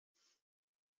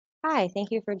Hi, thank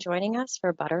you for joining us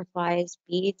for Butterflies,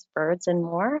 Bees, Birds, and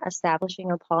More, Establishing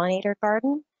a Pollinator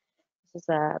Garden. This is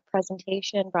a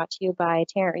presentation brought to you by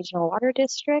Tarrant Regional Water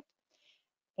District,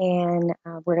 and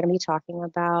we're going to be talking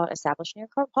about establishing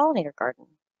a pollinator garden.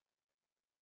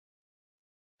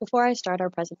 Before I start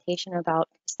our presentation about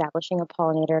establishing a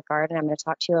pollinator garden, I'm going to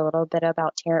talk to you a little bit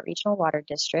about Tarrant Regional Water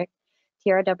District.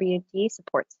 TRWD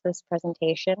supports this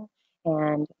presentation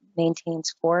and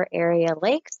maintains 4 area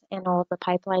lakes and all of the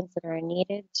pipelines that are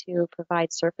needed to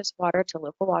provide surface water to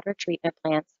local water treatment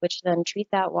plants, which then treat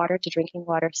that water to drinking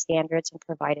water standards and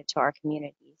provide it to our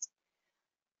communities.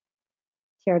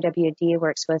 TRWD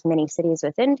works with many cities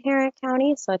within Tarrant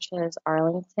County, such as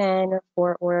Arlington,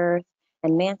 Fort Worth,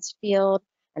 and Mansfield,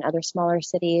 and other smaller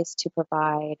cities to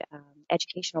provide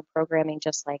educational programming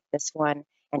just like this one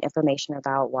and information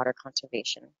about water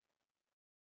conservation.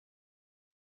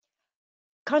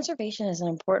 Conservation is an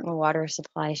important water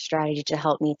supply strategy to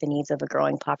help meet the needs of a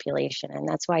growing population, and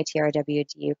that's why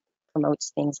TRWD promotes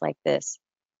things like this.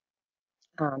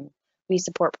 We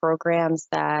support programs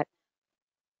that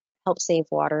help save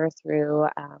water through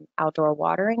outdoor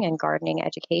watering and gardening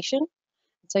education.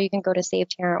 So you can go to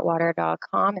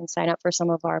savetarrantwater.com and sign up for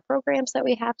some of our programs that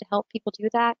we have to help people do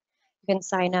that. You can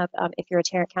sign up, if you're a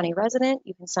Tarrant County resident,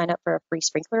 you can sign up for a free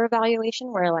sprinkler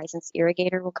evaluation where a licensed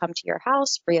irrigator will come to your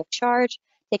house free of charge,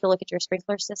 take a look at your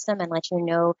sprinkler system and let you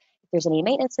know if there's any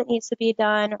maintenance that needs to be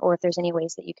done or if there's any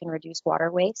ways that you can reduce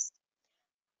water waste.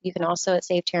 You can also at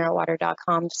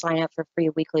savetarrantwater.com sign up for free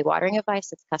weekly watering advice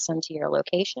that's custom to your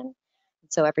location.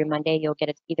 So every Monday you'll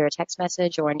get either a text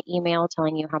message or an email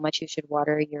telling you how much you should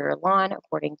water your lawn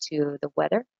according to the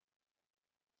weather.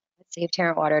 At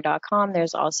savetarrantwater.com,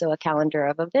 there's also a calendar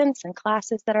of events and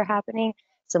classes that are happening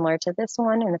similar to this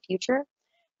one in the future.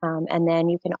 And then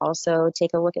you can also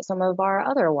take a look at some of our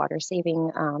other water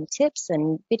saving tips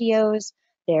and videos.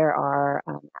 There are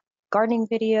gardening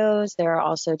videos. There are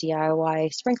also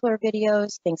DIY sprinkler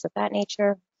videos, things of that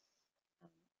nature.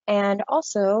 And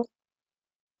also,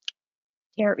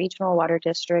 Tarrant Regional Water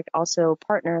District also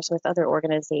partners with other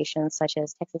organizations such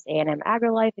as Texas A&M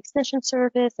AgriLife Extension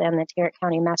Service and the Tarrant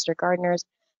County Master Gardeners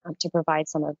to provide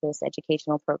some of this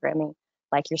educational programming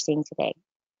like you're seeing today.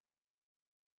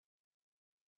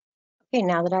 Okay,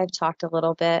 now that I've talked a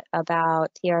little bit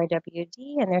about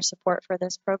TRWD and their support for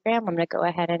this program, I'm going to go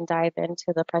ahead and dive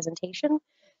into the presentation.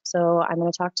 So I'm going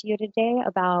to talk to you today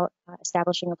about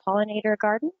establishing a pollinator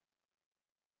garden.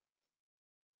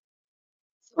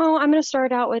 So I'm going to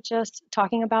start out with just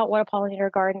talking about what a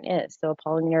pollinator garden is. So a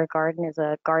pollinator garden is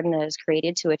a garden that is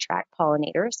created to attract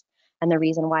pollinators. And the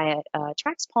reason why it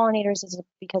attracts pollinators is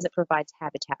because it provides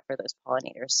habitat for those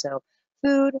pollinators. So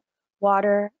food,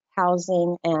 water,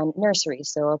 housing, and nursery.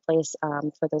 So a place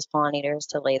for those pollinators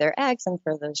to lay their eggs and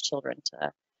for those children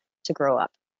to grow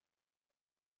up.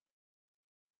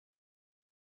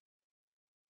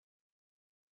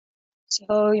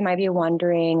 So you might be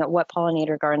wondering what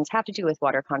pollinator gardens have to do with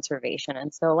water conservation.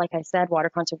 And so, like I said, water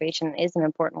conservation is an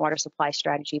important water supply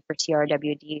strategy for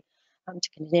TRWD to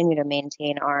continue to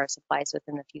maintain our supplies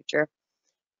within the future.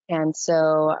 And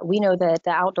so we know that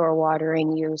the outdoor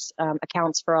watering use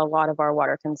accounts for a lot of our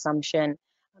water consumption,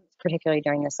 particularly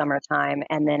during the summertime.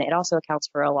 And then it also accounts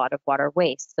for a lot of water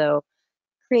waste. So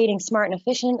creating smart and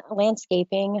efficient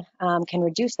landscaping can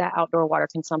reduce that outdoor water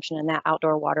consumption and that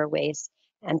outdoor water waste.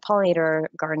 And pollinator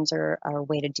gardens are a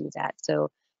way to do that. So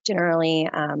generally,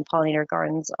 pollinator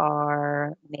gardens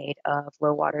are made of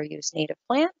low water use native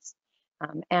plants.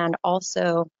 And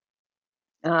also,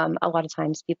 a lot of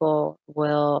times people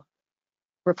will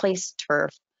replace turf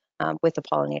with a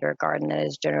pollinator garden that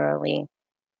is generally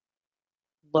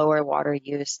lower water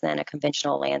use than a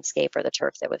conventional landscape or the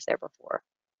turf that was there before.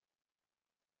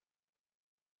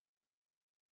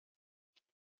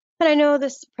 And I know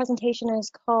this presentation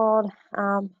is called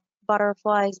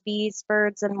Butterflies, Bees,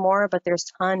 Birds, and More, but there's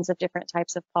tons of different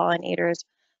types of pollinators.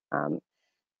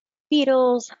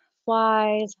 Beetles,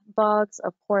 flies, bugs,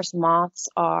 of course, moths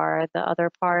are the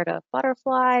other part of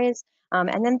butterflies,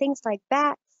 and then things like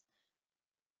bats.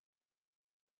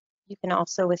 You can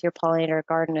also, with your pollinator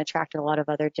garden, attract a lot of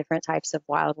other different types of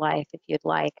wildlife if you'd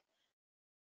like.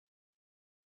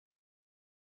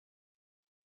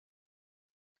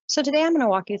 So today I'm going to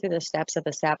walk you through the steps of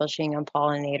establishing a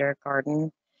pollinator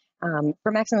garden.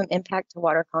 For maximum impact to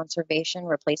water conservation,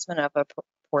 replacement of a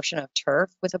portion of turf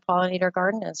with a pollinator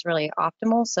garden is really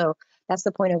optimal. So that's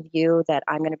the point of view that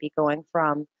I'm going to be going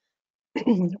from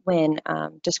when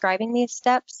describing these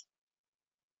steps.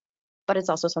 But it's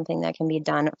also something that can be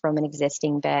done from an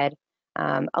existing bed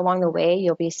Along the way,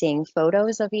 you'll be seeing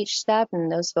photos of each step,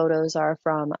 and those photos are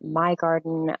from my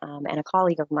garden and a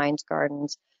colleague of mine's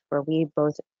gardens, where we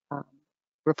both um,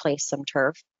 replaced some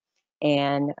turf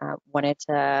and wanted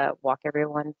to walk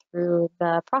everyone through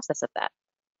the process of that.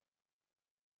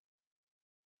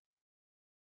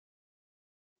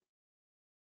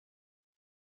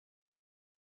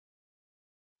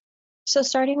 So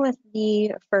starting with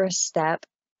the first step,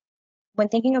 when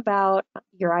thinking about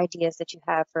your ideas that you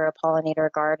have for a pollinator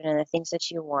garden and the things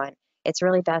that you want, it's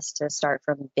really best to start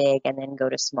from big and then go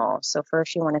to small. So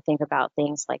first you want to think about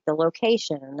things like the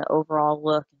location and the overall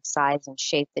look and size and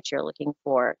shape that you're looking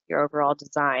for, your overall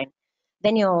design.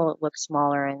 Then you'll look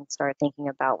smaller and start thinking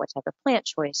about what type of plant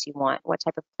choice you want, what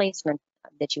type of placement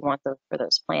that you want for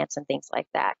those plants and things like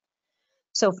that.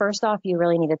 So first off, you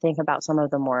really need to think about some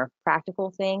of the more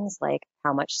practical things, like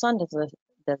how much sun does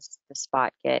the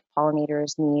spot get?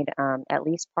 Pollinators need at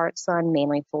least part sun,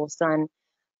 mainly full sun.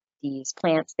 These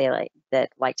plants that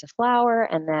like to flower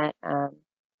and that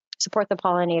support the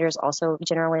pollinators also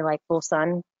generally like full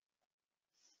sun.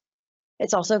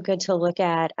 It's also good to look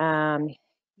at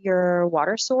your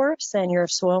water source and your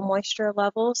soil moisture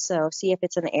levels. So see if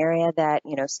it's an area that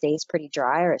stays pretty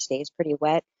dry or it stays pretty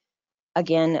wet.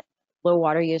 Again, low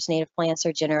water use native plants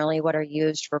are generally what are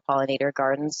used for pollinator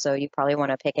gardens. So you probably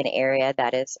want to pick an area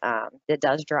that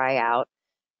does dry out.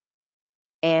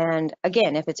 And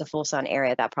again, if it's a full sun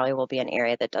area, that probably will be an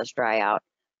area that does dry out.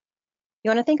 You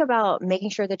want to think about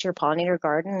making sure that your pollinator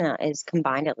garden is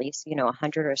combined at least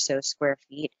 100 or so square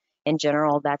feet. In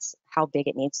general, that's how big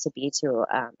it needs to be to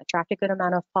attract a good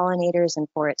amount of pollinators and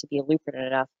for it to be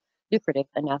lucrative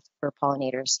enough for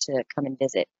pollinators to come and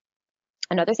visit.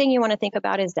 Another thing you want to think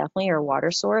about is definitely your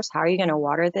water source. How are you going to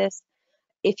water this?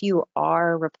 If you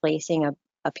are replacing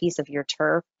a piece of your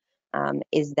turf,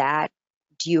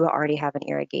 do you already have an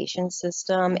irrigation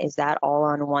system? Is that all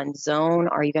on one zone?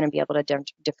 Are you going to be able to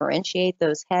differentiate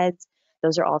those heads?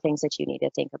 Those are all things that you need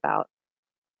to think about.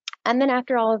 And then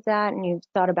after all of that, and you've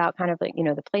thought about kind of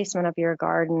the placement of your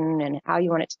garden and how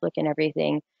you want it to look and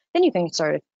everything, then you can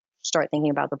start thinking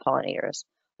about the pollinators,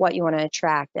 what you want to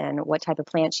attract and what type of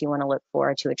plants you want to look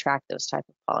for to attract those type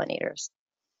of pollinators.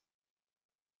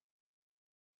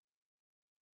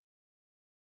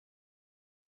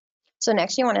 So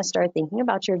next you want to start thinking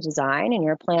about your design and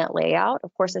your plant layout.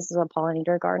 Of course, this is a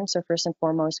pollinator garden, so first and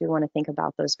foremost, we want to think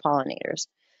about those pollinators.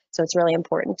 So it's really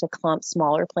important to clump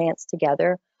smaller plants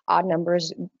together. Odd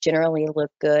numbers generally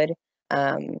look good,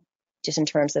 um, just in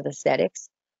terms of aesthetics,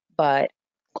 but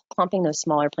clumping those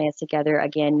smaller plants together,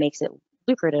 again, makes it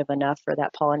lucrative enough for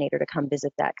that pollinator to come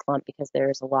visit that clump because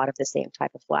there's a lot of the same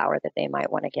type of flower that they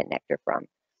might want to get nectar from.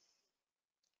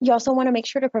 You also want to make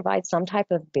sure to provide some type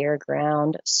of bare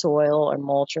ground, soil or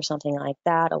mulch or something like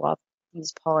that. A lot of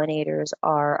these pollinators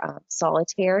are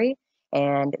solitary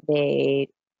and they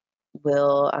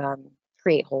will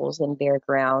create holes in bare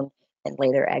ground and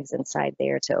lay their eggs inside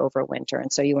there to overwinter.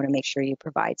 And so you want to make sure you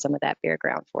provide some of that bare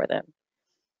ground for them.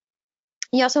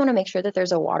 You also want to make sure that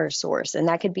there's a water source, and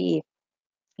that could be,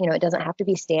 it doesn't have to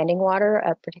be standing water,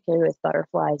 particularly with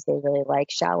butterflies. They really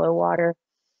like shallow water.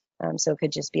 So it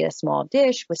could just be a small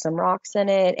dish with some rocks in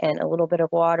it and a little bit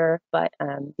of water, but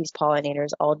these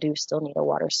pollinators all do still need a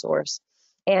water source.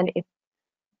 And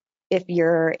if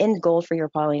your end goal for your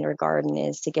pollinator garden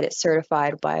is to get it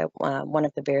certified by one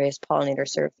of the various pollinator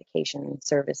certification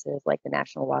services like the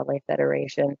National Wildlife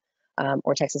Federation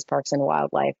or Texas Parks and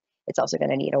Wildlife, it's also going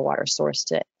to need a water source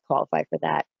to qualify for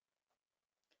that.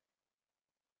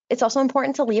 It's also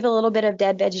important to leave a little bit of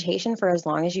dead vegetation for as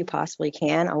long as you possibly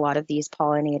can. A lot of these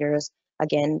pollinators,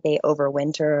 again, they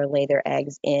overwinter or lay their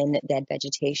eggs in dead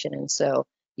vegetation. And so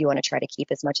you want to try to keep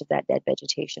as much of that dead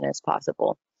vegetation as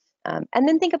possible. And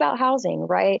then think about housing,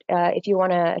 right? If you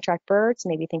want to attract birds,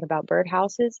 maybe think about bird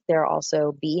houses. There are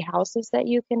also bee houses that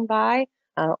you can buy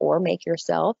or make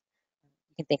yourself.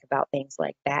 You can think about things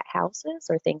like bat houses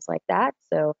or things like that.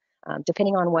 So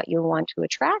depending on what you want to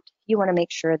attract, you want to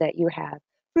make sure that you have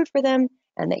food for them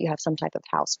and that you have some type of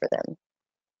house for them.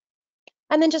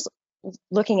 And then just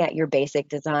looking at your basic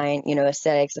design,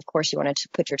 aesthetics, of course, you want to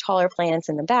put your taller plants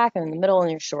in the back and in the middle and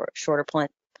your shorter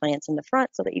plants in the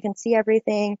front so that you can see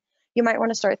everything. You might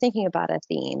want to start thinking about a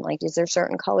theme. Like, is there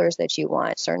certain colors that you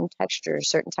want, certain textures,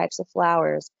 certain types of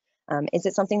flowers? Is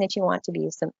it something that you want to be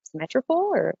symmetrical,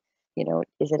 or,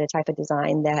 is it a type of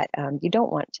design that you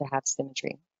don't want to have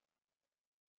symmetry?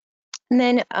 And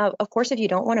then, of course, if you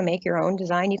don't want to make your own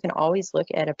design, you can always look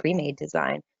at a pre-made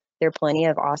design. There are plenty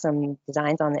of awesome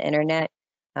designs on the internet.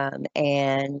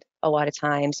 And a lot of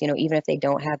times, even if they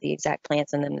don't have the exact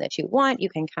plants in them that you want, you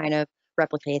can kind of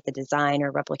replicate the design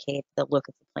or replicate the look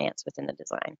of the plants within the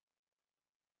design.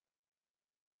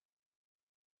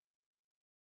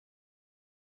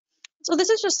 So this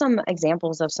is just some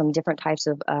examples of some different types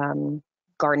of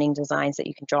gardening designs that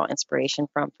you can draw inspiration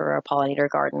from for a pollinator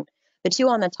garden. The two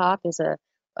on the top is a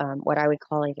what I would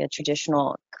call like a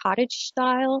traditional cottage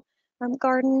style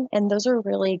garden, and those are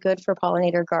really good for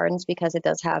pollinator gardens because it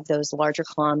does have those larger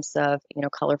clumps of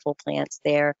colorful plants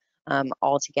there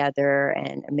all together,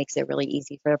 and it makes it really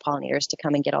easy for the pollinators to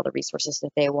come and get all the resources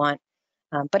that they want.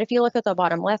 But if you look at the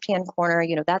bottom left-hand corner,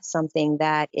 that's something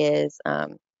that is a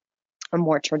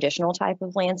more traditional type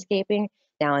of landscaping.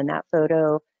 Now in that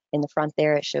photo in the front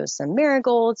there, it shows some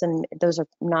marigolds, and those are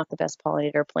not the best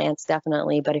pollinator plants,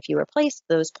 definitely. But if you replace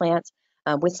those plants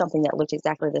with something that looked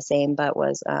exactly the same but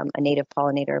was a native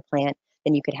pollinator plant,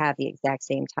 then you could have the exact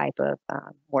same type of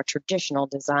more traditional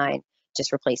design,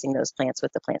 just replacing those plants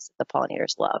with the plants that the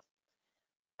pollinators love.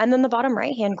 And then the bottom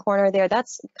right-hand corner there,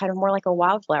 that's kind of more like a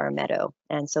wildflower meadow.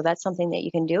 And so that's something that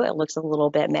you can do. It looks a little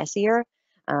bit messier,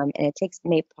 and it takes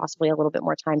maybe possibly a little bit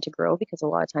more time to grow because a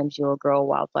lot of times you'll grow a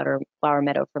wildflower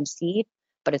meadow from seed,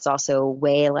 but it's also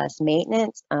way less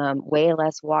maintenance, way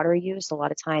less water use. A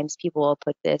lot of times people will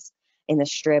put this in the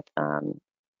strip,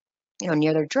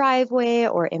 near their driveway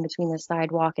or in between the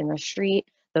sidewalk and the street,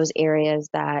 those areas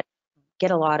that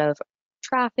get a lot of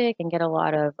traffic and get a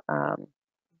lot of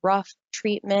rough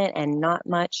treatment and not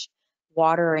much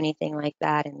water or anything like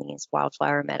that. And these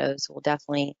wildflower meadows will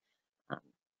definitely um,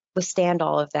 withstand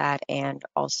all of that and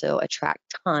also attract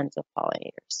tons of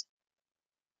pollinators.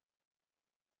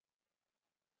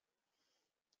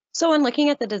 So in looking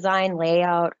at the design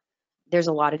layout, there's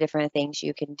a lot of different things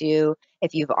you can do.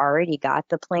 If you've already got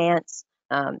the plants,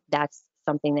 that's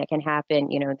something that can happen.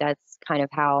 That's kind of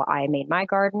how I made my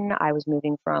garden. I was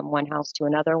moving from one house to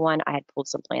another one. I had pulled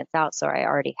some plants out, so I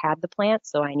already had the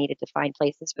plants, so I needed to find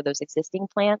places for those existing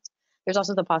plants. There's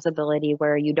also the possibility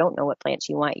where you don't know what plants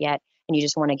you want yet, and you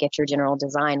just want to get your general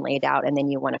design laid out, and then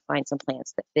you want to find some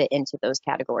plants that fit into those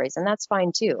categories, and that's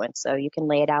fine too. And so you can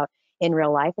lay it out in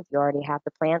real life if you already have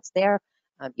the plants there.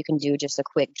 You can do just a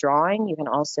quick drawing. You can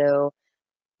also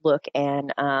look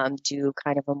and do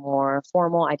kind of a more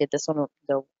formal. I did this one,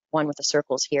 the one with the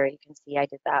circles here. You can see I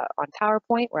did that on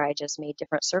PowerPoint where I just made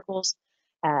different circles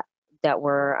that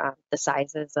were the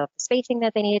sizes of the spacing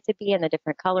that they needed to be and the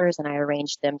different colors, and I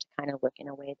arranged them to kind of look in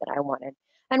a way that I wanted.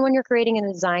 And when you're creating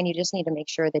a design, you just need to make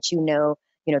sure that you know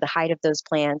the height of those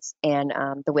plants and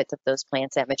the width of those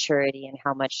plants at maturity and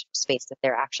how much space that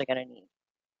they're actually going to need.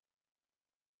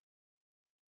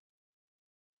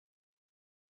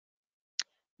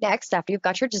 Next, after you've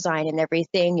got your design and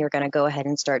everything, you're going to go ahead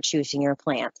and start choosing your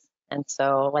plants. And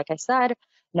so, like I said,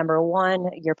 number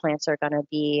one, your plants are going to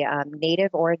be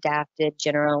native or adapted,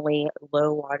 generally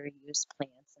low water use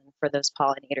plants. And for those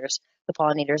pollinators, the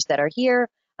pollinators that are here,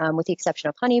 with the exception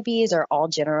of honeybees, are all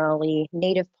generally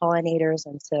native pollinators.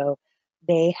 And so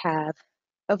they have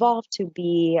evolved to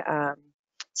be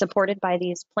supported by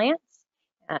these plants,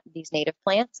 these native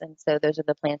plants. And so those are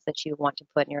the plants that you want to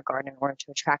put in your garden in order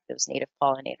to attract those native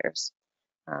pollinators.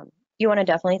 You want to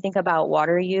definitely think about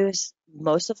water use.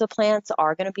 Most of the plants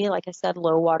are going to be, like I said,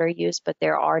 low water use, but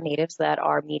there are natives that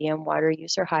are medium water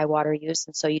use or high water use.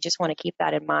 And so you just want to keep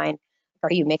that in mind.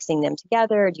 Are you mixing them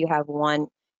together? Do you have one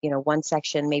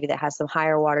section maybe that has some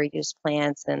higher water use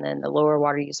plants and then the lower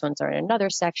water use ones are in another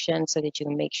section so that you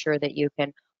can make sure that you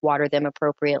can water them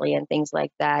appropriately and things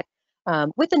like that.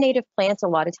 With the native plants, a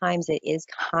lot of times it is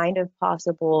kind of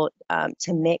possible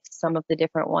to mix some of the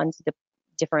different ones, the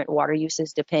different water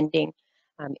uses, depending.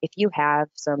 If you have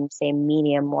some, say,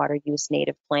 medium water use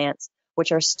native plants,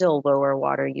 which are still lower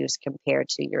water use compared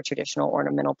to your traditional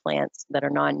ornamental plants that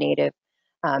are non-native,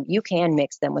 you can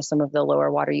mix them with some of the lower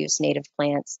water use native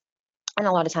plants. And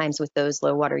a lot of times with those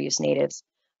low water use natives,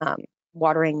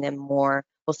 watering them more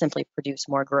will simply produce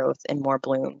more growth and more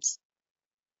blooms.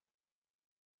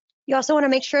 You also want to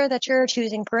make sure that you're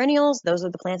choosing perennials. Those are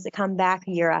the plants that come back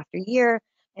year after year,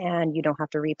 and you don't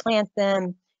have to replant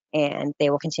them, and they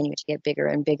will continue to get bigger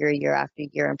and bigger year after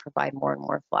year and provide more and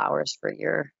more flowers for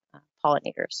your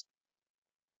pollinators.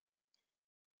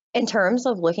 In terms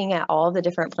of looking at all the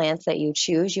different plants that you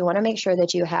choose, you want to make sure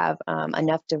that you have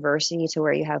enough diversity to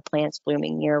where you have plants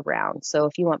blooming year round. So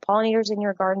if you want pollinators in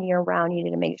your garden year round, you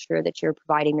need to make sure that you're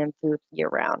providing them food year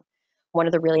round. One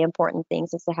of the really important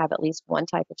things is to have at least one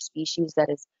type of species that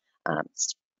is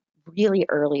really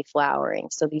early flowering.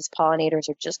 So these pollinators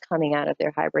are just coming out of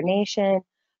their hibernation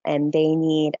and they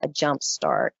need a jump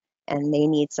start and they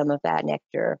need some of that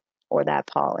nectar or that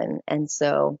pollen. And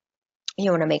so you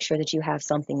want to make sure that you have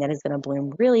something that is going to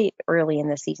bloom really early in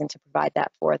the season to provide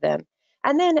that for them.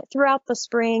 And then throughout the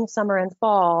spring, summer, and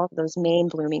fall, those main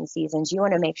blooming seasons, you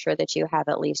want to make sure that you have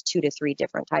at least 2 to 3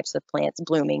 different types of plants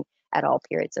blooming at all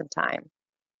periods of time.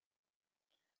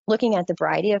 Looking at the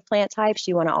variety of plant types,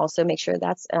 you want to also make sure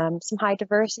that's some high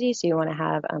diversity. So you want to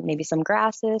have maybe some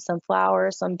grasses, some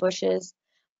flowers, some bushes.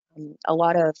 A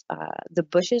lot of the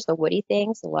bushes, the woody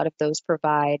things, a lot of those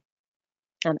provide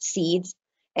seeds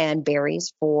and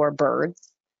berries for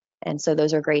birds. And so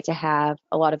those are great to have.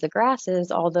 A lot of the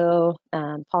grasses, although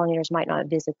pollinators might not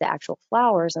visit the actual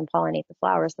flowers and pollinate the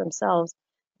flowers themselves,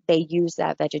 they use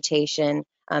that vegetation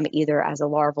either as a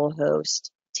larval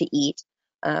host to eat,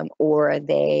 or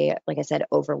they, like I said,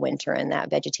 overwinter in that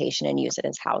vegetation and use it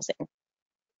as housing.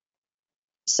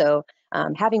 So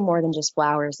having more than just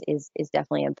flowers is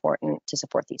definitely important to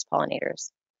support these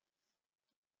pollinators.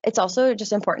 It's also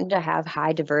just important to have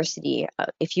high diversity.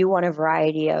 If you want a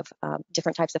variety of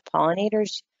different types of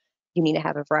pollinators, you need to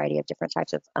have a variety of different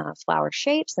types of flower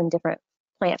shapes and different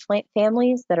plant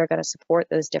families that are going to support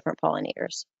those different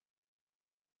pollinators.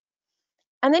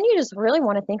 And then you just really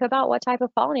want to think about what type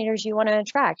of pollinators you want to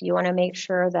attract. You want to make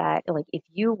sure that, like, if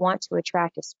you want to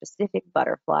attract a specific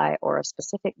butterfly or a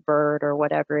specific bird or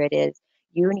whatever it is,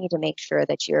 you need to make sure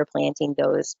that you're planting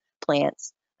those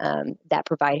plants that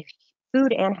provide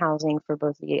food and housing for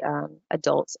both the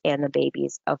adults and the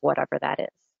babies of whatever that is.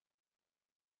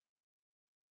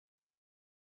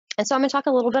 And so I'm going to talk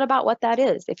a little bit about what that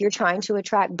is. If you're trying to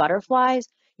attract butterflies,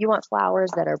 you want flowers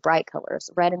that are bright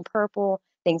colors, red and purple,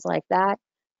 things like that.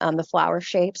 The flower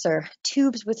shapes are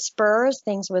tubes with spurs,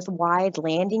 things with wide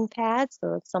landing pads,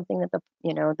 so it's something that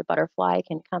the butterfly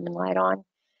can come and light on.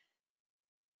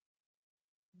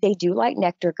 They do like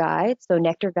nectar guides, so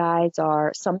nectar guides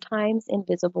are sometimes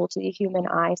invisible to the human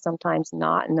eye, sometimes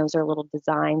not, and those are little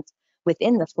designs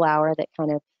within the flower that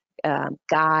kind of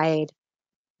guide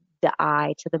the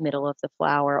eye to the middle of the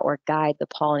flower or guide the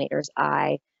pollinator's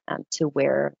eye to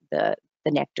where the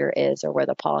nectar is or where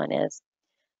the pollen is.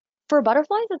 For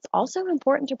butterflies, it's also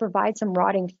important to provide some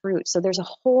rotting fruit. So there's a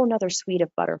whole nother suite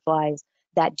of butterflies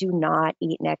that do not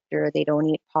eat nectar, they don't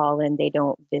eat pollen, they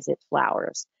don't visit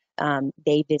flowers.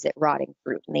 They visit rotting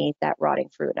fruit and they eat that rotting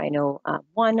fruit. And I know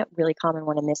one really common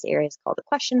one in this area is called the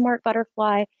question mark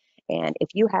butterfly. And if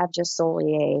you have just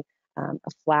solely a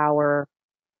flower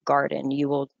garden, you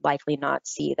will likely not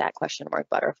see that question mark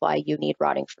butterfly. You need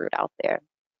rotting fruit out there.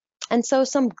 And so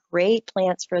some great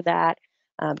plants for that,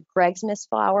 Greg's mist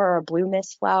flower or blue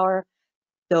mist flower,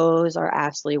 those are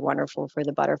absolutely wonderful for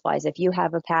the butterflies. If you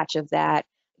have a patch of that,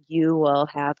 you will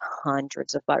have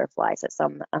hundreds of butterflies at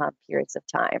some periods of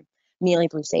time. Mealy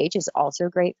blue sage is also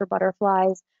great for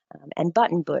butterflies. And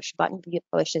button bush. Button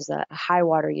bush is a high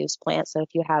water use plant. So if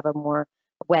you have a more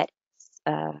wet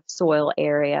soil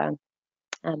area,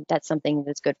 that's something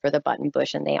that's good for the button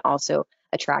bush. And they also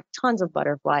attract tons of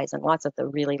butterflies and lots of the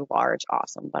really large,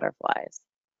 awesome butterflies.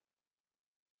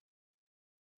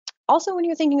 Also, when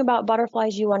you're thinking about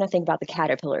butterflies, you want to think about the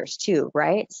caterpillars too,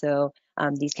 right? So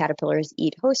these caterpillars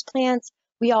eat host plants.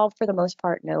 We all, for the most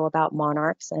part, know about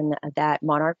monarchs and that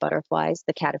monarch butterflies,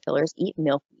 the caterpillars, eat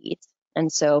milkweeds.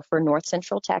 And so for north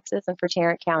central Texas and for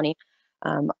Tarrant County,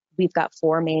 we've got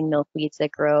 4 main milkweeds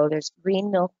that grow. There's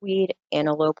green milkweed,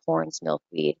 antelope horns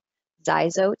milkweed,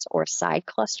 zyzotes or side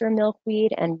cluster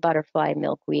milkweed, and butterfly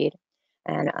milkweed.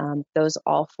 And those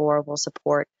all 4 will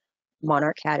support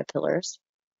monarch caterpillars.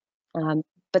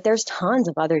 But there's tons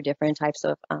of other different types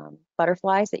of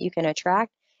butterflies that you can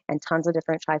attract and tons of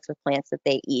different types of plants that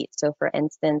they eat. So for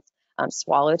instance,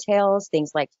 swallowtails,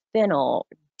 things like fennel,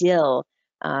 dill,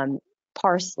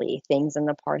 parsley, things in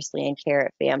the parsley and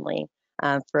carrot family.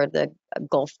 For the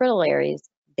Gulf fritillaries,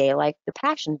 they like the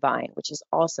passion vine, which is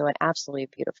also an absolutely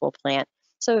beautiful plant.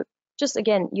 So just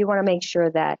again, you want to make sure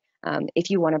that if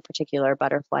you want a particular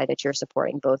butterfly that you're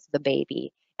supporting both the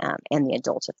baby and the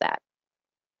adult of that.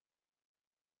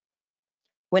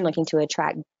 When looking to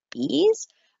attract bees,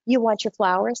 you want your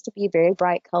flowers to be very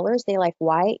bright colors. They like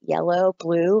white, yellow,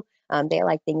 blue. They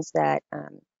like things that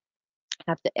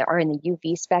are in the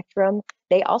UV spectrum.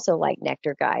 They also like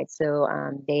nectar guides. So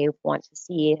they want to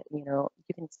see, you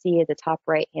can see at the top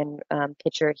right-hand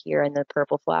picture here in the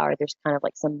purple flower, there's kind of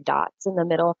like some dots in the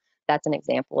middle. That's an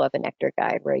example of a nectar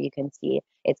guide where you can see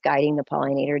it's guiding the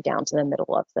pollinator down to the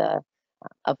middle of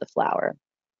the flower.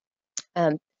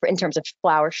 In terms of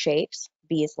flower shapes,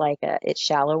 bees like it's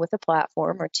shallow with a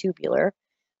platform or tubular.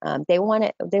 They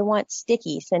want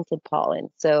sticky scented pollen.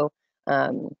 So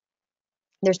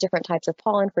there's different types of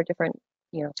pollen for different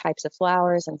types of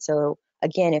flowers. And so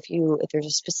again, if there's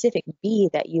a specific bee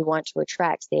that you want to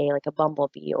attract, say like a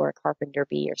bumblebee or a carpenter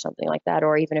bee or something like that,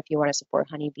 or even if you want to support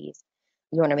honeybees,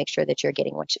 you want to make sure that you're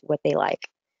getting what they like.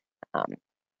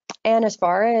 And as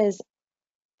far as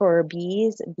for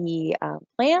bees, the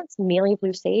plants, mealy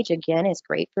blue sage, again, is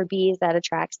great for bees. That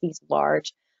attracts these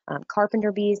large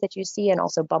carpenter bees that you see, and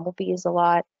also bumblebees a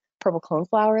lot. Purple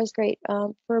coneflower is great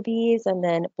for bees, and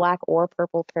then black or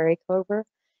purple prairie clover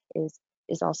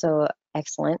is also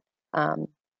excellent.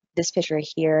 This picture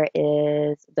here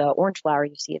is the orange flower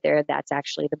you see there. That's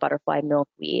actually the butterfly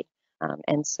milkweed.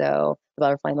 And so the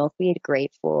butterfly milkweed,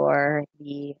 great for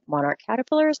the monarch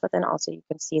caterpillars, but then also you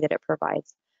can see that it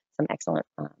provides some excellent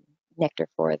nectar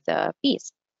for the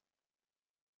bees.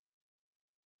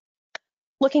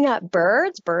 Looking at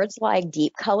birds like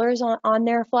deep colors on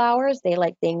their flowers. They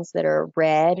like things that are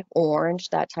red, orange,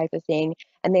 that type of thing.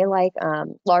 And they like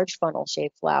large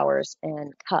funnel-shaped flowers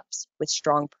and cups with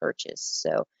strong perches.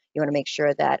 So you want to make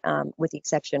sure that, with the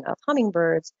exception of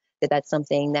hummingbirds, that's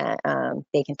something that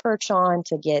they can perch on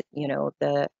to get,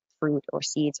 the fruit or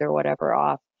seeds or whatever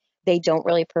off. They don't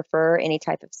really prefer any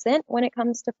type of scent when it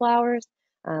comes to flowers,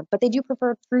 but they do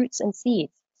prefer fruits and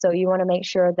seeds. So you want to make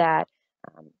sure that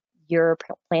you're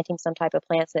planting some type of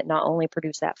plants that not only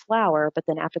produce that flower, but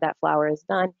then after that flower is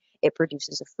done, it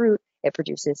produces a fruit, it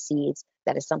produces seeds.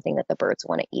 That is something that the birds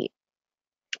want to eat.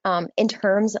 In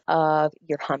terms of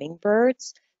your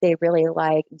hummingbirds, they really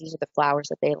like, these are the flowers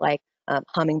that they like.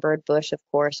 Hummingbird bush, of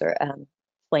course, or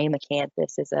flame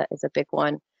acanthus is a big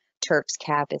one. Turk's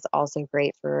cap is also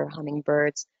great for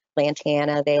hummingbirds.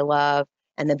 Lantana they love.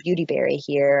 And the beautyberry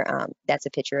here, that's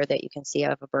a picture that you can see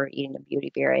of a bird eating a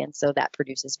beautyberry, and so that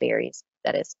produces berries.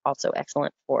 That is also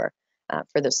excellent for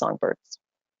the songbirds.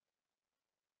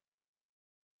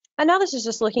 And now this is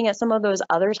just looking at some of those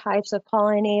other types of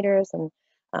pollinators. And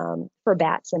for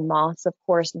bats and moths, of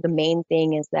course, the main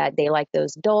thing is that they like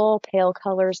those dull, pale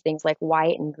colors, things like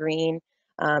white and green.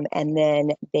 And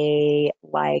then they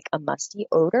like a musty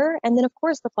odor. And then, of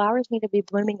course, the flowers need to be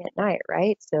blooming at night,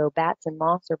 right? So bats and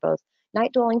moths are both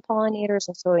night-dwelling pollinators,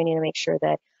 and so we need to make sure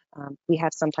that we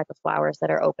have some type of flowers that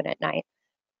are open at night.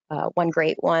 One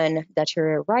great one,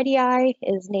 Datura wrightii,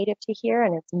 is native to here,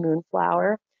 and it's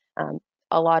moonflower.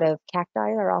 A lot of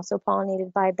cacti are also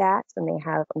pollinated by bats, and they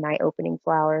have night-opening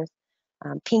flowers.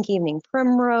 Pink evening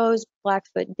primrose,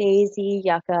 blackfoot daisy,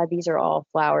 yucca, these are all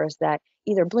flowers that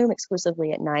either bloom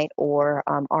exclusively at night or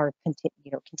are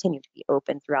continue to be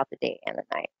open throughout the day and the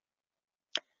night.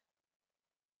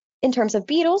 In terms of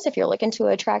beetles, if you're looking to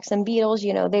attract some beetles,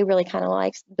 they really kind of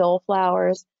like dull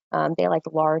flowers. They like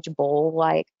large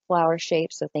bowl-like flower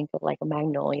shapes, so think of like a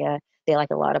magnolia. They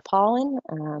like a lot of pollen,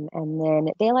 and then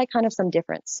they like kind of some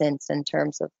different scents in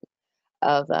terms of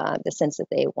the scents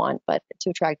that they want. But to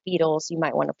attract beetles, you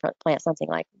might want to plant something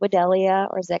like Wedelia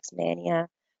or Zexmania,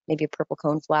 maybe a purple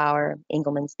coneflower,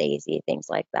 Engelmann's daisy, things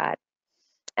like that.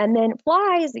 And then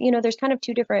flies, there's kind of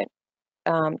two different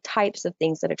types of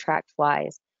things that attract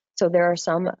flies. So there are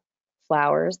some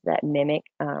flowers that mimic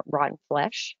rotten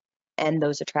flesh, and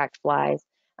those attract flies.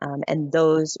 And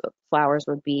those flowers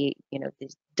would be,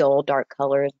 these dull, dark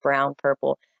colors, brown,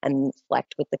 purple, and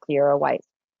flecked with the clear or white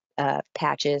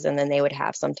patches. And then they would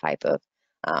have some type of,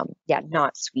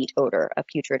 not sweet odor, a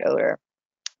putrid odor.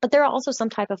 But there are also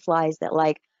some type of flies that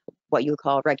like what you would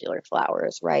call regular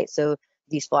flowers, right? So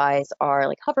these flies are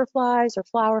like hover flies or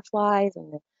flower flies,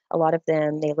 and a lot of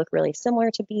them, they look really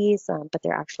similar to bees, but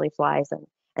they're actually flies,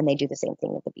 and they do the same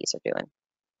thing that the bees are doing.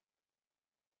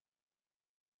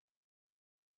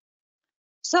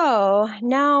 So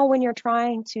now when you're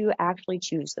trying to actually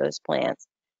choose those plants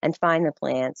and find the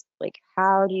plants, like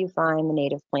how do you find the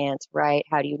native plants, right?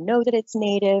 How do you know that it's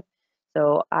native?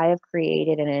 So I have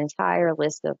created an entire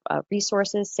list of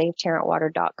resources,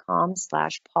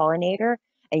 savetarrantwater.com/pollinator,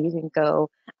 and you can go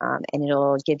and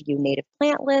it'll give you native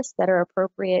plant lists that are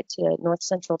appropriate to North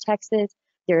Central Texas.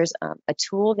 There's a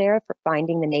tool there for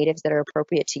finding the natives that are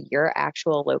appropriate to your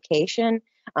actual location.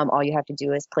 All you have to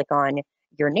do is click on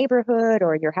your neighborhood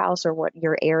or your house or what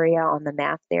your area on the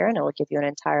map there, and it'll give you an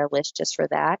entire list just for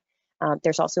that.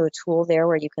 There's also a tool there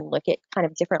where you can look at kind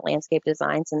of different landscape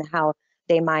designs and how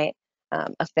they might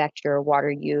affect your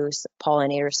water use,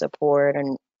 pollinator support,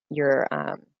 and your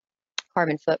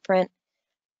carbon footprint.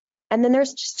 And then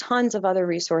there's just tons of other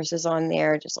resources on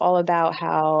there, just all about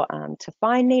how to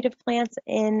find native plants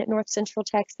in North Central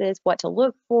Texas, what to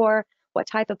look for, what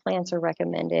type of plants are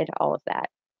recommended, all of that.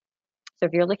 So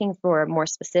if you're looking for more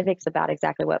specifics about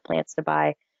exactly what plants to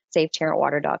buy,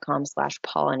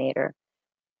 savetarrantwater.com/pollinator.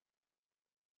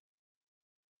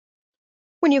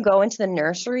 When you go into the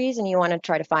nurseries and you want to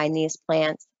try to find these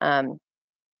plants,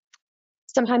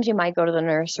 sometimes you might go to the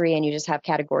nursery and you just have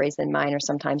categories in mind, or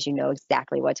sometimes you know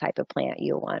exactly what type of plant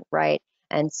you want, right?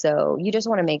 And so you just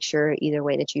want to make sure either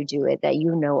way that you do it, that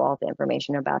you know all the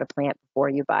information about a plant before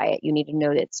you buy it. You need to know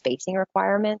its spacing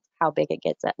requirements, how big it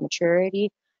gets at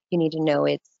maturity. You need to know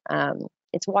its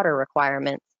water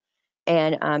requirements.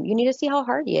 And you need to see how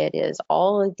hardy it is.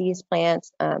 All of these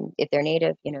plants, if they're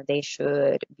native, they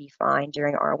should be fine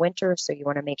during our winter. So you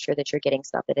want to make sure that you're getting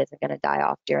stuff that isn't going to die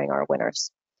off during our winters.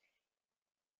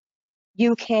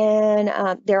 You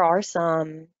can, there are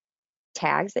some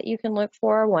tags that you can look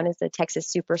for. One is the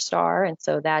Texas Superstar, and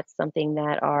so that's something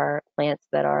that are plants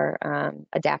that are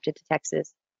adapted to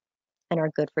Texas and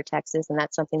are good for Texas, and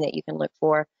that's something that you can look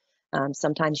for.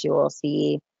 Sometimes you will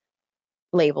see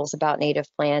labels about native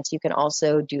plants. You can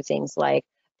also do things like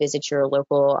visit your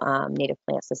local Native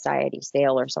Plant Society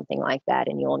sale or something like that,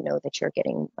 and you'll know that you're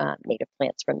getting native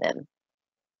plants from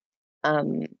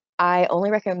them. I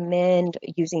only recommend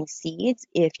using seeds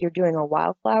if you're doing a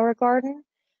wildflower garden,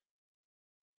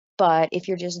 but if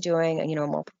you're just doing a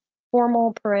more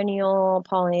formal perennial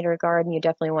pollinator garden, you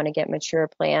definitely want to get mature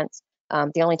plants.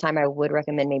 The only time I would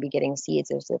recommend maybe getting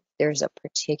seeds is if there's a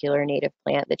particular native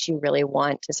plant that you really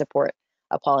want to support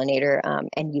a pollinator,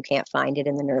 and you can't find it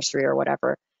in the nursery or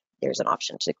whatever. There's an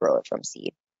option to grow it from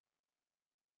seed.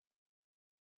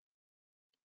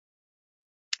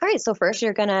 All right, so first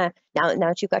you're gonna, now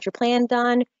that you've got your plan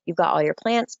done, you've got all your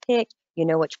plants picked, you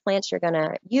know which plants you're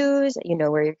gonna use, you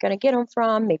know where you're gonna get them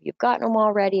from, maybe you've gotten them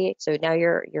already. So now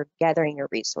you're gathering your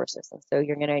resources. And so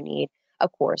you're gonna need,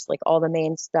 of course, like all the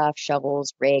main stuff: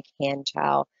 shovels, rake, hand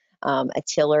chow, a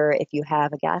tiller. If you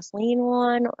have a gasoline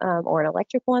one or an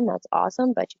electric one, that's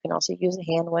awesome, but you can also use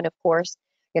a hand one, of course.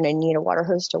 You're gonna need a water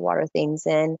hose to water things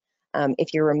in.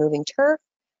 If you're removing turf,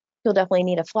 you'll definitely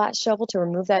need a flat shovel to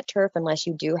remove that turf unless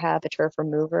you do have a turf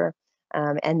remover.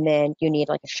 And then you need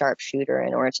like a sharpshooter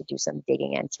in order to do some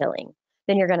digging and tilling.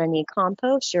 Then you're going to need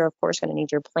compost. You're, of course, going to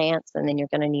need your plants, and then you're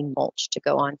going to need mulch to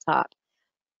go on top.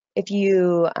 If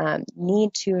you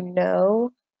need to know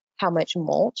how much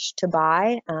mulch to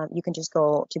buy, you can just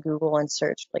go to Google and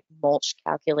search like mulch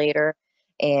calculator.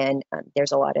 And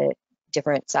there's a lot of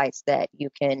different sites that you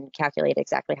can calculate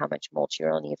exactly how much mulch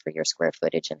you'll need for your square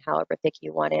footage and however thick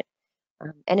you want it.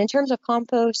 And in terms of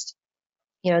compost,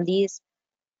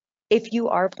 if you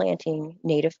are planting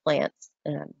native plants,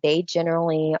 they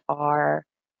generally are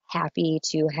happy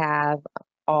to have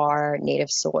our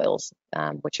native soils,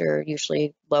 which are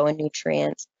usually low in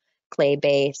nutrients, clay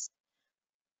based,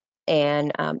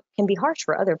 and can be harsh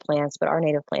for other plants, but our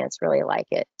native plants really like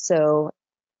it. So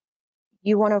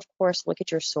you want to, of course, look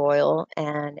at your soil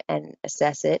and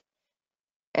assess it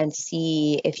and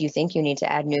see if you think you need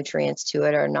to add nutrients to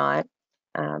it or not.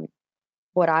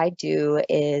 What I do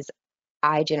is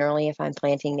I generally, if I'm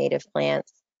planting native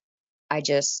plants, I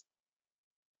just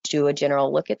do a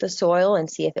general look at the soil and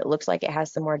see if it looks like it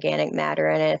has some organic matter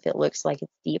in it, if it looks like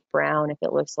it's deep brown, if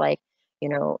it looks like, you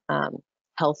know,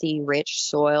 healthy, rich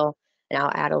soil. And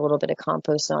I'll add a little bit of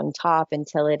compost on top and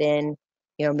till it in,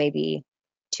 maybe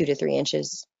 2 to 3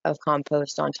 inches of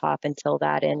compost on top and till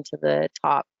that into the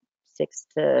top 6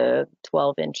 to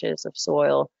 12 inches of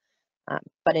soil.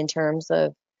 But in terms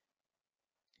of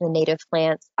the native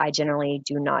plants, I generally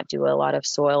do not do a lot of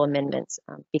soil amendments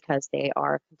because they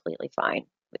are completely fine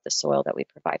with the soil that we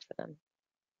provide for them.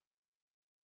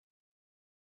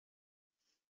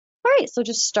 All right, so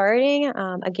just starting,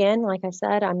 again, like I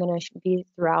said, I'm going to be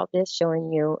throughout this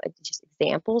showing you just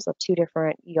examples of 2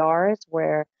 different yards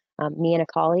where me and a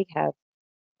colleague have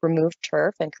removed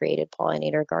turf and created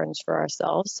pollinator gardens for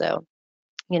ourselves. So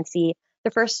you can see the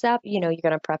first step, you're going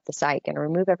to prep the site, going to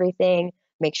remove everything,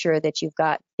 make sure that you've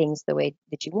got things the way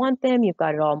that you want them, you've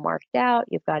got it all marked out,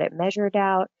 you've got it measured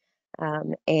out,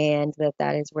 and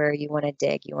that is where you want to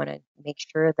dig. You want to make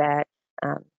sure that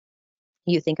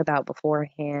you think about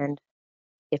beforehand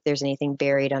if there's anything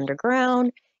buried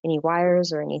underground, any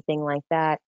wires or anything like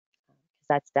that, because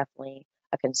that's definitely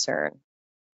a concern.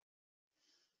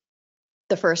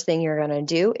 The first thing you're going to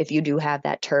do, if you do have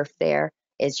that turf there,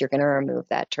 is you're going to remove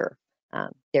that turf.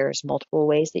 There's multiple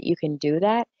ways that you can do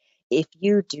that. If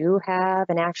you do have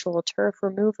an actual turf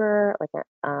remover, like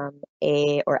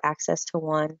or access to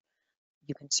one,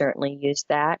 you can certainly use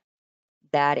that.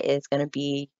 That is going to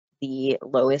be the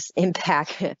lowest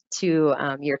impact to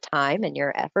your time and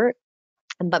your effort,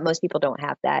 but most people don't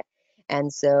have that,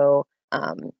 and so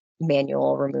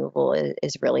manual removal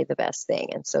is really the best thing.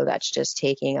 And so that's just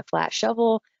taking a flat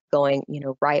shovel, going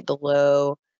right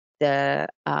below the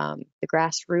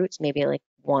grass roots, maybe like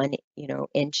 1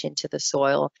 inch into the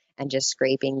soil, and just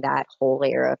scraping that whole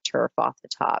layer of turf off the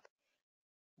top.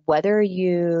 Whether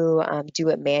you do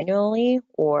it manually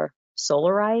or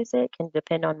solarize it can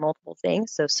depend on multiple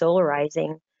things. So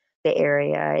solarizing the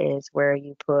area is where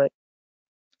you put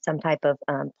some type of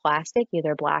plastic,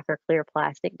 either black or clear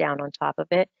plastic, down on top of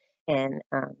it and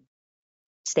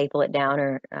staple it down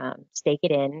or stake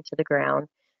it in to the ground.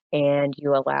 and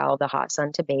you allow the hot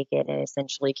sun to bake it, and it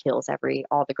essentially kills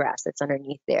all the grass that's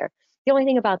underneath there. The only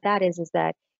thing about that is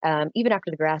that even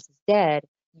after the grass is dead,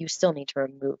 you still need to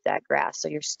remove that grass. So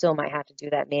you still might have to do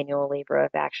that manual labor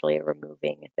of actually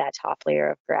removing that top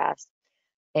layer of grass.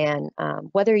 And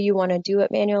whether you want to do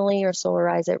it manually or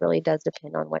solarize it really does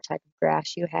depend on what type of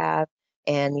grass you have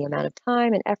and the amount of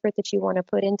time and effort that you want to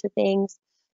put into things.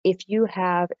 If you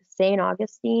have St.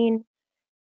 Augustine,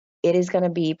 it is going to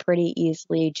be pretty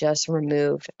easily just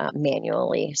removed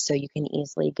manually. So you can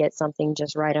easily get something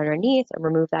just right underneath and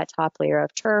remove that top layer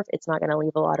of turf. It's not going to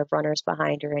leave a lot of runners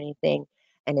behind or anything,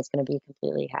 and it's going to be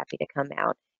completely happy to come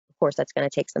out. Of course, that's going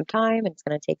to take some time and it's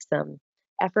going to take some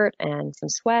effort and some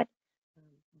sweat,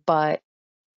 but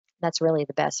that's really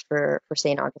the best for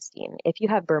St. Augustine. If you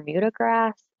have Bermuda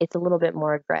grass, it's a little bit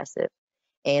more aggressive.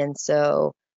 And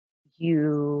so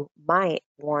you might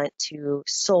want to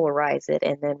solarize it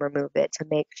and then remove it to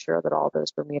make sure that all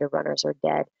those Bermuda runners are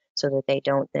dead so that they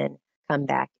don't then come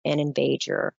back and invade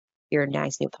your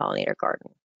nice new pollinator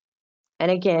garden.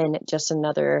 And again, just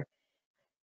another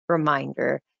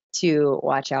reminder to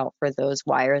watch out for those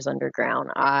wires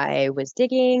underground. I was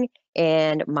digging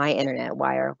and my internet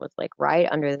wire was like right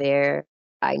under there.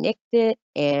 I nicked it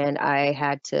and I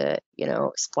had to,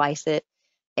 splice it.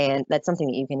 And that's something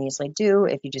that you can easily do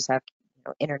if you just have,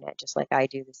 internet, just like I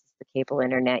do. This is the cable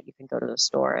internet. You can go to the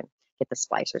store and get the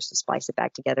splicers to splice it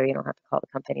back together. You don't have to call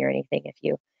the company or anything if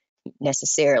you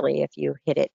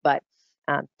hit it, but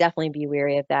definitely be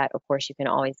wary of that. Of course, you can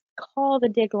always call the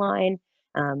dig line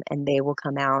and they will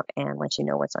come out and let you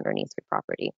know what's underneath your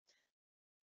property.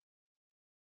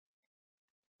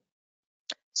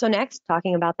 So next,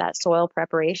 talking about that soil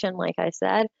preparation, like I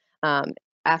said,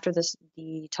 after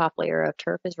the top layer of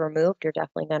turf is removed, you're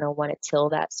definitely going to want to till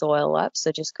that soil up.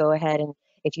 So just go ahead and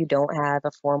if you don't have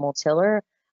a formal tiller,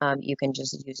 you can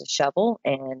just use a shovel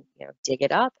and dig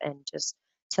it up and just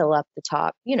till up the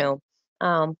top,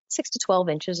 6 to 12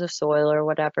 inches of soil or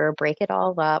whatever. Break it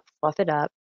all up, fluff it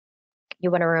up. You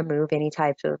want to remove any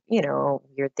types of,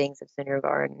 weird things that's in your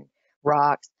garden,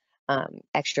 rocks,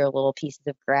 extra little pieces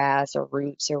of grass or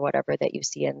roots or whatever that you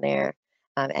see in there.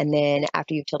 And then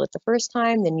after you've tilled it the first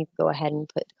time, then you go ahead and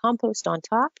put compost on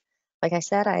top. Like I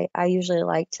said, I usually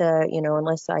like to,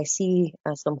 unless I see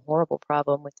some horrible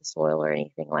problem with the soil or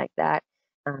anything like that,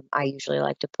 I usually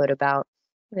like to put about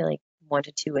really 1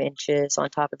 to 2 inches on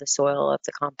top of the soil of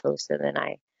the compost, and then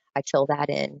I till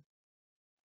that in.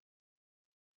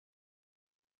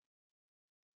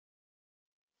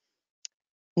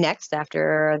 Next,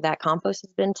 after that compost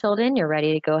has been tilled in, you're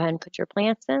ready to go ahead and put your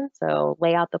plants in. So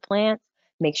lay out the plants,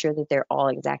 make sure that they're all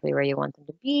exactly where you want them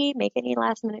to be, make any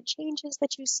last minute changes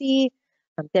that you see.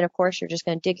 Then, of course, you're just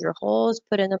going to dig your holes,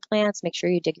 put in the plants, make sure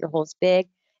you dig your holes big.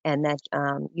 And that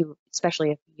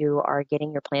especially if you are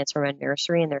getting your plants from a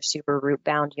nursery and they're super root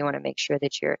bound, you want to make sure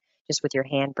that you're just with your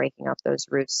hand breaking up those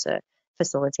roots to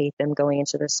facilitate them going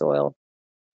into the soil.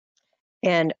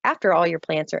 And after all your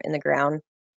plants are in the ground,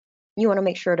 you want to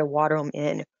make sure to water them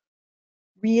in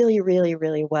really, really,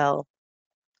 really well,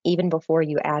 even before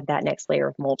you add that next layer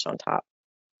of mulch on top.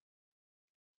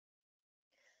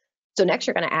 So next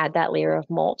you're going to add that layer of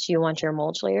mulch. You want your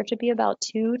mulch layer to be about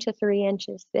 2 to 3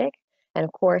 inches thick. And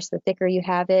of course, the thicker you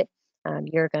have it,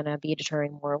 you're going to be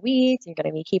deterring more weeds. You're going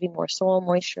to be keeping more soil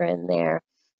moisture in there.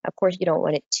 Of course, you don't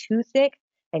want it too thick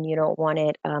and you don't want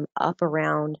it up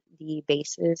around the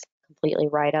bases, completely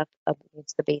right up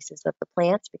against the bases of the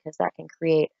plants, because that can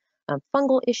create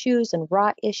fungal issues and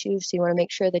rot issues. So you want to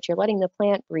make sure that you're letting the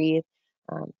plant breathe,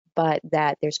 but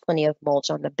that there's plenty of mulch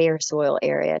on the bare soil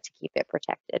area to keep it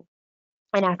protected.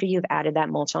 And after you've added that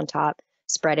mulch on top,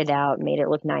 spread it out, made it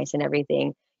look nice and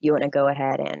everything, you want to go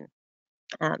ahead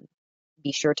and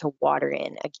be sure to water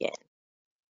in again.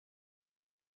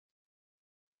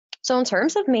 So in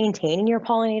terms of maintaining your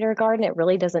pollinator garden, it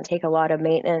really doesn't take a lot of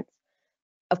maintenance.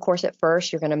 Of course, at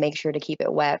first, you're going to make sure to keep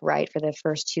it wet, right? For the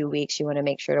first 2 weeks, you want to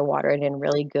make sure to water it in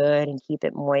really good and keep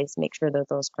it moist. Make sure that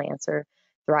those plants are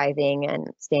thriving and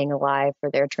staying alive for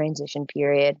their transition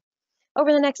period.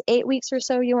 Over the next 8 weeks or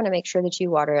so, you want to make sure that you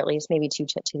water at least maybe 2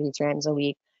 times a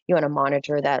week. You want to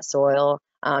monitor that soil.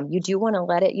 You do want to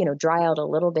let it, dry out a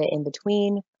little bit in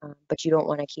between, but you don't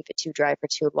want to keep it too dry for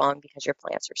too long because your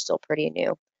plants are still pretty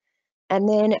new. And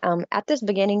then at this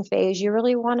beginning phase, you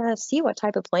really want to see what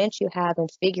type of plants you have and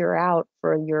figure out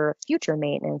for your future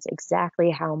maintenance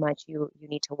exactly how much you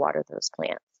need to water those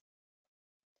plants.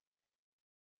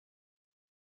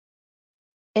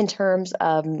 In terms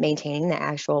of maintaining the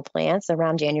actual plants,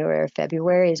 around January or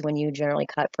February is when you generally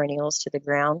cut perennials to the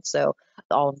ground. So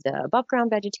all of the above ground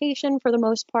vegetation for the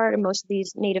most part, and most of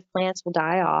these native plants will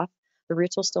die off. the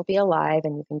roots will still be alive,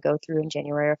 and you can go through in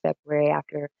January or February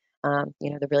after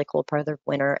the really cold part of the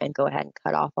winter and go ahead and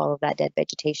cut off all of that dead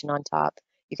vegetation on top.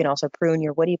 You can also prune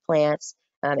your woody plants,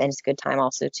 and it's a good time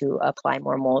also to apply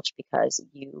more mulch because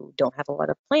you don't have a lot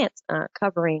of plants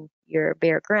covering your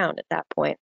bare ground at that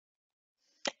point.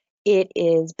 It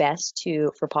is best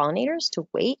for pollinators to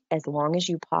wait as long as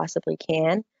you possibly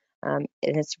can. And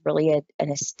it's really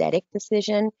an aesthetic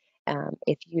decision.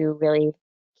 If you really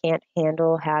can't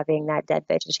handle having that dead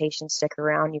vegetation stick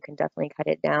around, you can definitely cut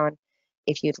it down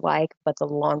if you'd like. But the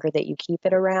longer that you keep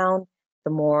it around,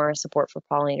 the more support for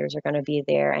pollinators are going to be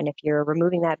there. And if you're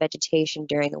removing that vegetation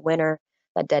during the winter,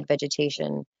 that dead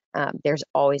vegetation, there's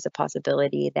always a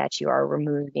possibility that you are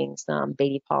removing some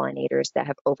baby pollinators that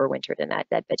have overwintered in that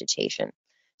dead vegetation.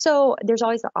 So there's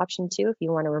always the option too, if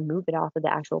you want to remove it off of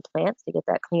the actual plants to get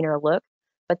that cleaner look,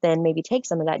 but then maybe take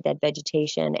some of that dead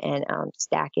vegetation and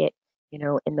stack it,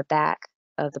 in the back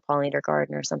of the pollinator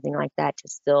garden or something like that to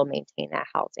still maintain that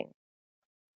housing.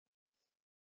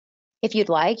 If you'd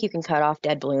like, you can cut off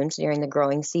dead blooms during the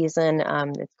growing season.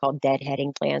 It's called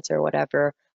deadheading plants or whatever.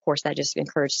 Of course, that just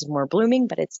encourages more blooming,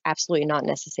 but it's absolutely not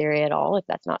necessary at all if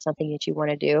that's not something that you want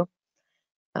to do.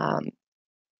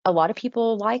 A lot of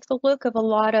people like the look of a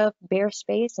lot of bare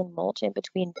space and mulch in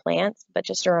between plants, but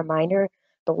just a reminder,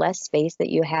 the less space that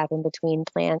you have in between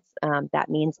plants, that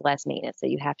means less maintenance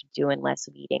that you have to do and less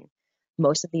weeding.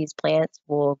 Most of these plants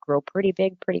will grow pretty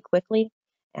big pretty quickly,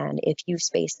 and if you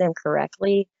space them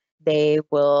correctly, they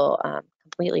will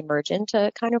completely merge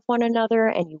into kind of one another,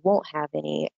 and you won't have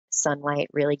any sunlight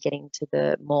really getting to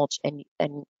the mulch, and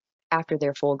after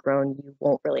they're full grown, you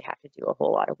won't really have to do a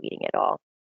whole lot of weeding at all.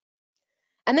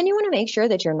 And then you want to make sure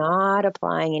that you're not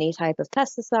applying any type of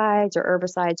pesticides or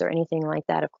herbicides or anything like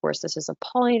that. Of course, this is a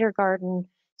pollinator garden,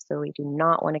 so we do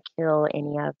not want to kill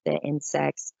any of the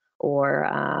insects or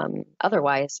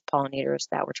otherwise pollinators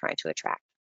that we're trying to attract.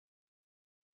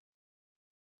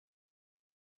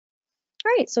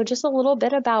 All right, so just a little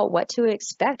bit about what to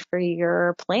expect for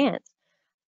your plants.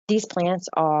 These plants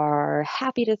are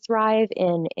happy to thrive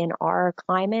in our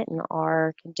climate and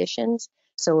our conditions.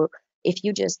 So if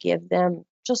you just give them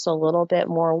just a little bit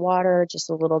more water,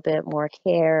 just a little bit more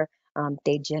care,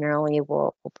 they generally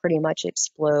will pretty much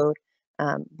explode.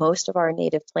 Most of our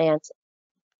native plants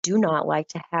do not like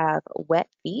to have wet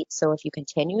feet. So if you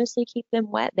continuously keep them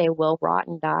wet, they will rot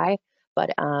and die.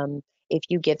 But if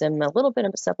you give them a little bit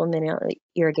of supplemental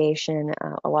irrigation,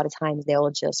 a lot of times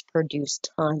they'll just produce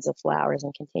tons of flowers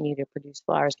and continue to produce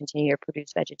flowers, continue to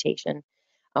produce vegetation.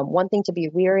 One thing to be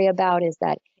wary about is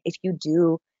that if you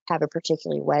do have a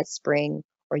particularly wet spring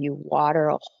or you water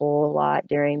a whole lot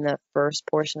during the first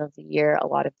portion of the year, a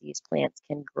lot of these plants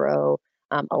can grow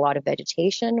a lot of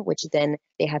vegetation, which then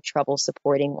they have trouble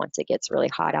supporting once it gets really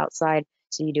hot outside.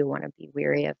 So you do want to be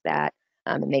wary of that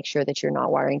and make sure that you're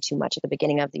not watering too much at the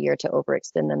beginning of the year to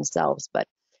overextend themselves. But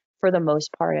for the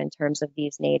most part, in terms of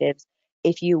these natives,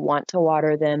 if you want to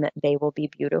water them, they will be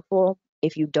beautiful.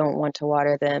 If you don't want to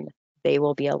water them, they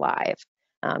will be alive.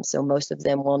 So most of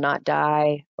them will not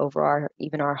die over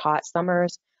even our hot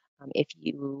summers. If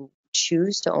you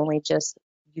choose to only just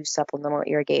use supplemental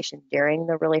irrigation during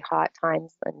the really hot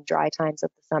times and dry times of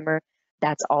the summer,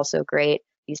 that's also great.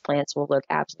 These plants will look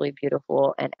absolutely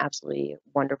beautiful and absolutely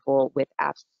wonderful with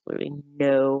absolutely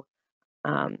no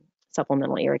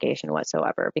supplemental irrigation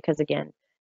whatsoever, because again,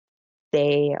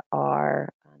 they are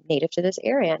native to this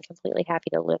area and completely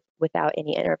happy to live without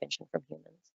any intervention from humans.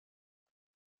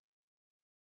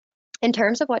 In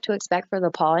terms of what to expect for the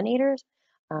pollinators,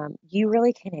 you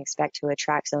really can expect to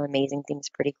attract some amazing things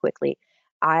pretty quickly.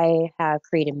 I have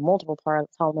created multiple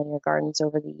pollinator gardens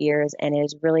over the years, and it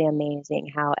is really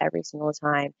amazing how every single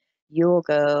time you will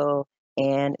go,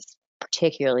 and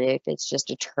particularly if it's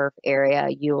just a turf area,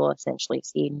 you will essentially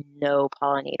see no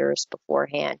pollinators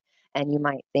beforehand. And you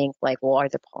might think like, well, are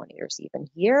the pollinators even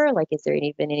here? Like, is there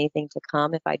even anything to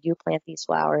come if I do plant these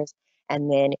flowers?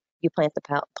 And then you plant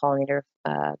the pollinator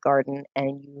garden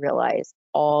and you realize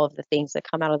all of the things that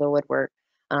come out of the woodwork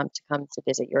to come to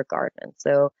visit your garden.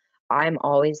 So I'm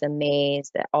always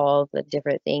amazed at all the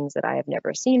different things that I have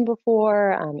never seen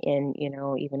before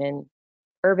even in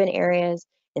urban areas,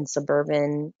 in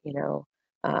suburban,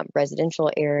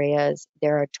 residential areas.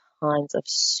 There are tons of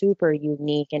super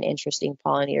unique and interesting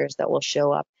pollinators that will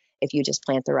show up if you just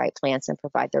plant the right plants and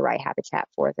provide the right habitat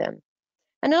for them.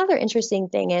 Another interesting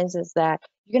thing is that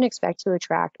you can expect to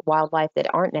attract wildlife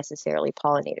that aren't necessarily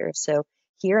pollinators. So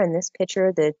here in this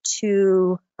picture, the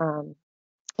two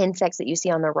insects that you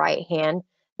see on the right hand,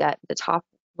 that the top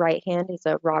right hand is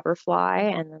a robber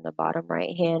fly, and then the bottom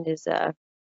right hand is a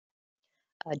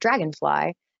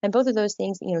dragonfly. And both of those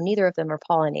things, neither of them are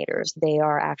pollinators. They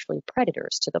are actually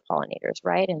predators to the pollinators,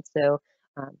 right? And so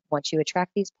once you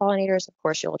attract these pollinators, of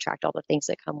course, you'll attract all the things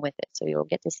that come with it. So you'll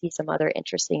get to see some other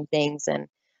interesting things. Um,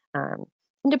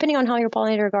 and depending on how your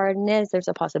pollinator garden is, there's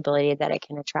a possibility that it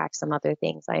can attract some other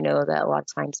things. I know that a lot of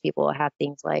times people have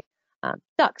things like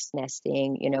ducks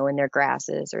nesting, in their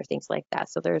grasses or things like that.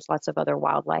 So there's lots of other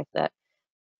wildlife that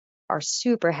are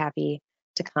super happy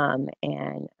to come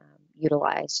and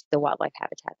utilize the wildlife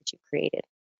habitat that you've created.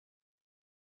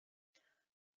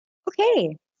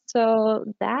 Okay, so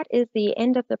that is the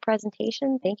end of the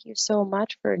presentation. Thank you so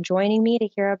much for joining me to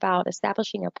hear about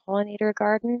establishing a pollinator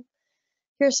garden.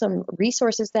 Here's some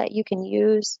resources that you can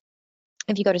use.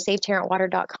 If you go to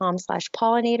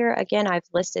saveterrantwater.com/pollinator, again, I've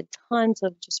listed tons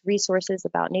of just resources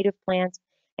about native plants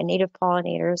and native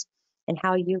pollinators and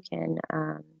how you can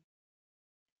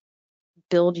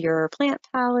build your plant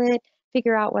palette,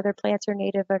 figure out whether plants are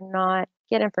native or not,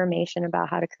 get information about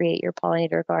how to create your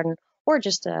pollinator garden or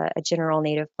just a general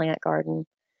native plant garden.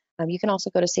 You can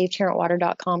also go to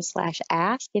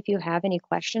saveterrantwater.com/ask if you have any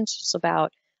questions just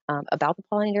about the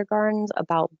pollinator gardens,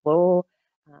 about low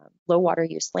water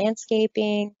use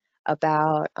landscaping,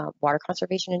 about water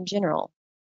conservation in general.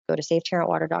 Go to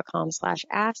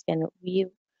saveterrantwater.com/ask and we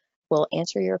will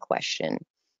answer your question.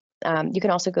 You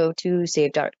can also go to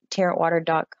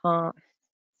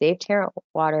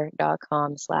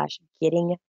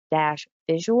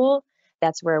saveterrantwater.com/getting-visual.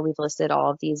 That's where we've listed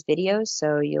all of these videos.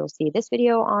 So you'll see this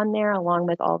video on there along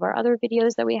with all of our other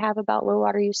videos that we have about low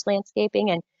water use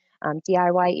landscaping and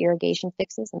DIY irrigation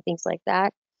fixes and things like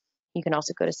that. You can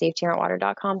also go to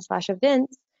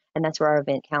saveterrantwater.com/events, and that's where our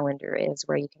event calendar is,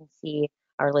 where you can see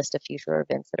our list of future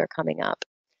events that are coming up.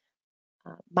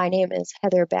 My name is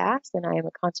Heather Bass, and I am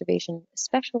a conservation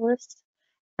specialist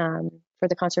for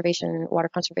the Water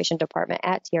Conservation Department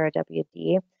at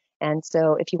TRWD. And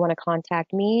so if you want to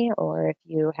contact me or if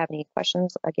you have any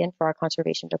questions, again, for our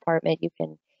conservation department, you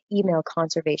can email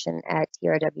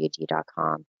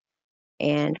conservation@trwd.com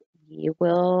and we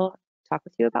will talk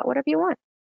with you about whatever you want.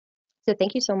 So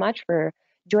thank you so much for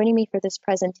joining me for this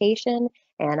presentation,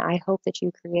 and I hope that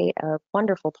you create a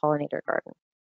wonderful pollinator garden.